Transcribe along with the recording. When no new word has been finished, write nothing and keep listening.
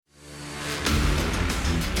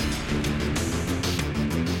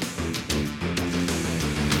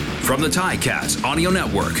From the Ticats Audio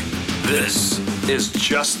Network, this is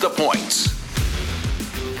Just the Points.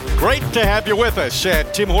 Great to have you with us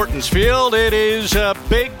at Tim Hortons Field. It is a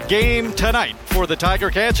big game tonight for the Tiger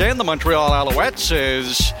Cats and the Montreal Alouettes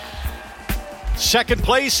as second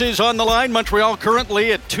place is on the line. Montreal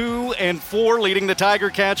currently at 2-4, leading the Tiger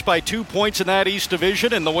Cats by 2 points in that East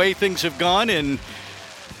Division. And the way things have gone in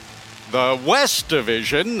the West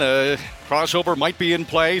Division, crossover might be in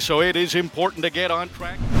play, so it is important to get on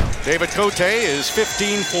track. David Cote is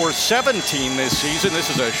 15 for 17 this season.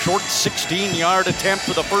 This is a short 16-yard attempt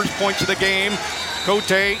for the first points of the game.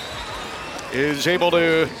 Cote is able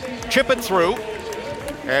to chip it through.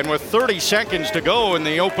 And with 30 seconds to go in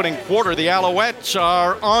the opening quarter, the Alouettes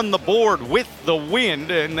are on the board with the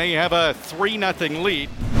wind, and they have a 3-0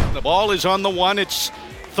 lead. The ball is on the one. It's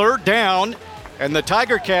third down, and the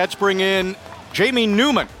Tiger Cats bring in Jamie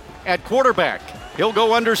Newman at quarterback. He'll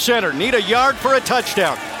go under center, need a yard for a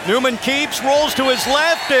touchdown. Newman keeps, rolls to his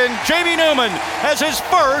left, and Jamie Newman has his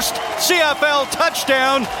first CFL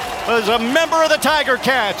touchdown as a member of the Tiger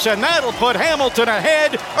Cats, and that'll put Hamilton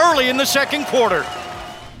ahead early in the second quarter.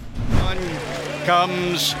 On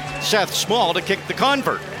comes Seth Small to kick the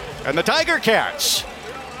convert, and the Tiger Cats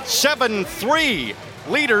 7-3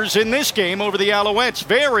 leaders in this game over the Alouettes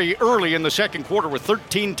very early in the second quarter with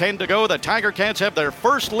 13:10 to go. The Tiger Cats have their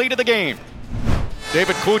first lead of the game.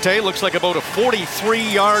 David Cote looks like about a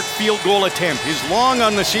 43-yard field goal attempt. His long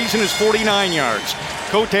on the season is 49 yards.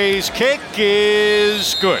 Cote's kick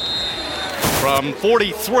is good. From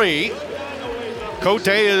 43, Cote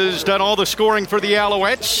has done all the scoring for the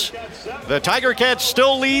Alouettes. The Tiger Cats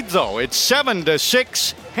still lead, though. It's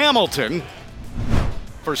 7-6 Hamilton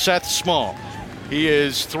for Seth Small. He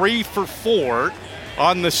is 3 for 4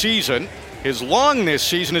 on the season. His long this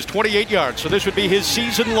season is 28 yards, so this would be his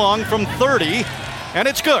season long from 30. And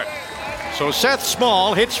it's good. So Seth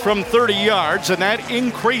Small hits from 30 yards, and that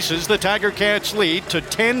increases the Tiger Cats' lead to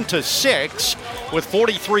 10-6 with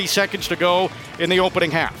 43 seconds to go in the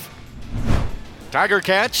opening half. Tiger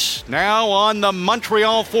Cats now on the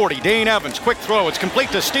Montreal 40. Dane Evans, quick throw. It's complete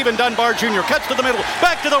to Stephen Dunbar Jr. Cuts to the middle,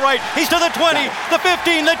 back to the right. He's to the 20, the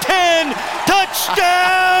 15, the 10.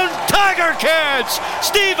 Touchdown, Tiger Cats!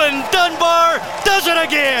 Stephen Dunbar does it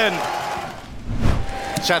again!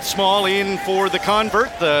 Seth Small in for the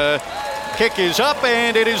convert. The kick is up,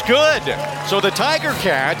 and it is good. So the Tiger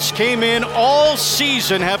Cats came in all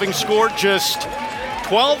season having scored just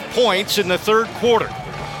 12 points in the third quarter.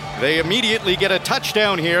 They immediately get a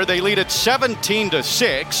touchdown here. They lead it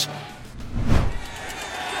 17-6.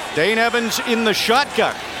 Dane Evans in the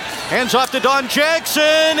shotgun. Hands off to Don Jackson,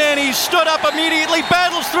 and he stood up immediately,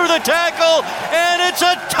 battles through the tackle, and it's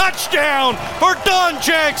a touchdown for Don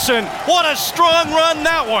Jackson. What a strong run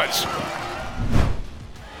that was.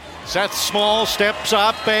 Seth Small steps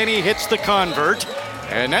up, and he hits the convert.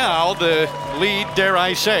 And now the lead, dare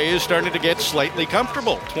I say, is starting to get slightly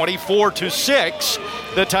comfortable.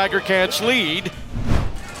 24-6, the Tiger Cats lead.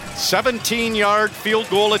 17-yard field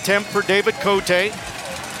goal attempt for David Cote.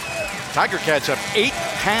 Tiger Cats have 8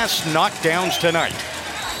 pass knockdowns tonight.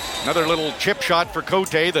 Another little chip shot for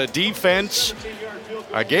Cote. The defense,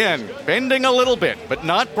 again, bending a little bit, but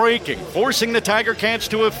not breaking, forcing the Tiger Cats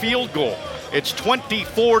to a field goal. It's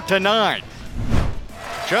 24-9.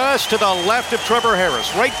 Just to the left of Trevor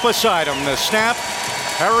Harris, right beside him. The snap.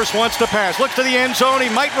 Harris wants to pass. Looks to the end zone. He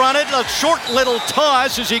might run it. A short little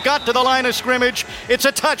toss as he got to the line of scrimmage. It's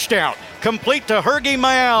a touchdown. Complete to Hergy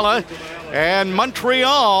Mayala. And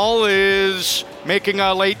Montreal is making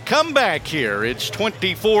a late comeback here. It's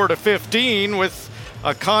 24-15 with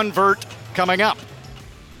a convert coming up.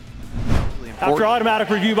 After automatic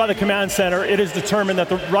review by the command center, it is determined that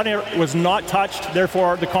the runner was not touched,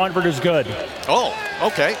 therefore the convert is good. Oh,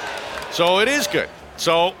 okay. So it is good.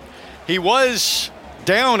 So he was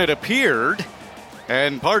down, it appeared,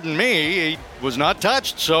 and pardon me, he was not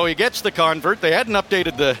touched, so he gets the convert. They hadn't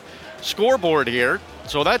updated the scoreboard here,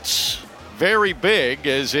 so that's very big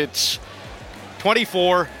as it's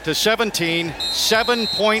 24-17,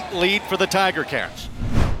 7-point lead for the Tiger Cats.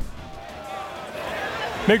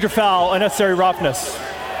 Major foul, unnecessary roughness.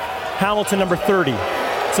 Hamilton, number 30.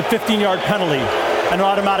 It's a 15-yard penalty, an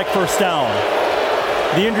automatic first down.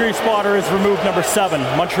 The injury spotter is removed, number 7,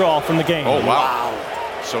 Montreal, from the game. Oh, wow.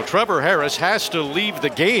 So Trevor Harris has to leave the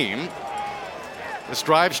game. This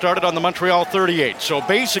drive started on the Montreal 38, so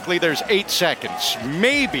basically there's 8 seconds,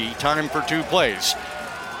 maybe time for 2 plays.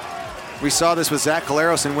 We saw this with Zach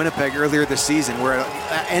Collaros in Winnipeg earlier this season, where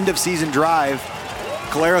at end of season drive,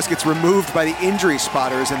 Collaros gets removed by the injury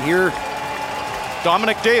spotters, and here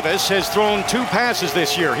Dominic Davis has thrown 2 passes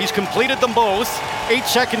this year. He's completed them both. 8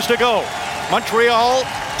 seconds to go. Montreal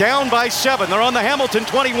down by 7. They're on the Hamilton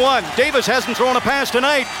 21. Davis hasn't thrown a pass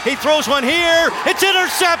tonight. He throws one here. It's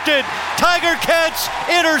intercepted. Tiger Cats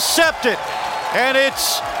intercepted. And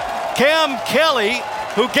it's Cam Kelly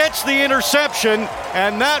who gets the interception,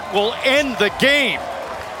 and that will end the game.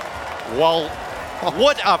 Well,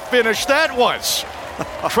 what a finish that was.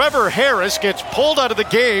 Trevor Harris gets pulled out of the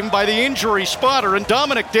game by the injury spotter, and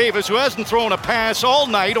Dominic Davis, who hasn't thrown a pass all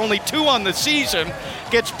night, only 2 on the season,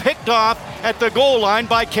 gets picked off at the goal line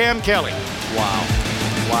by Cam Kelly.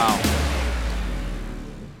 Wow.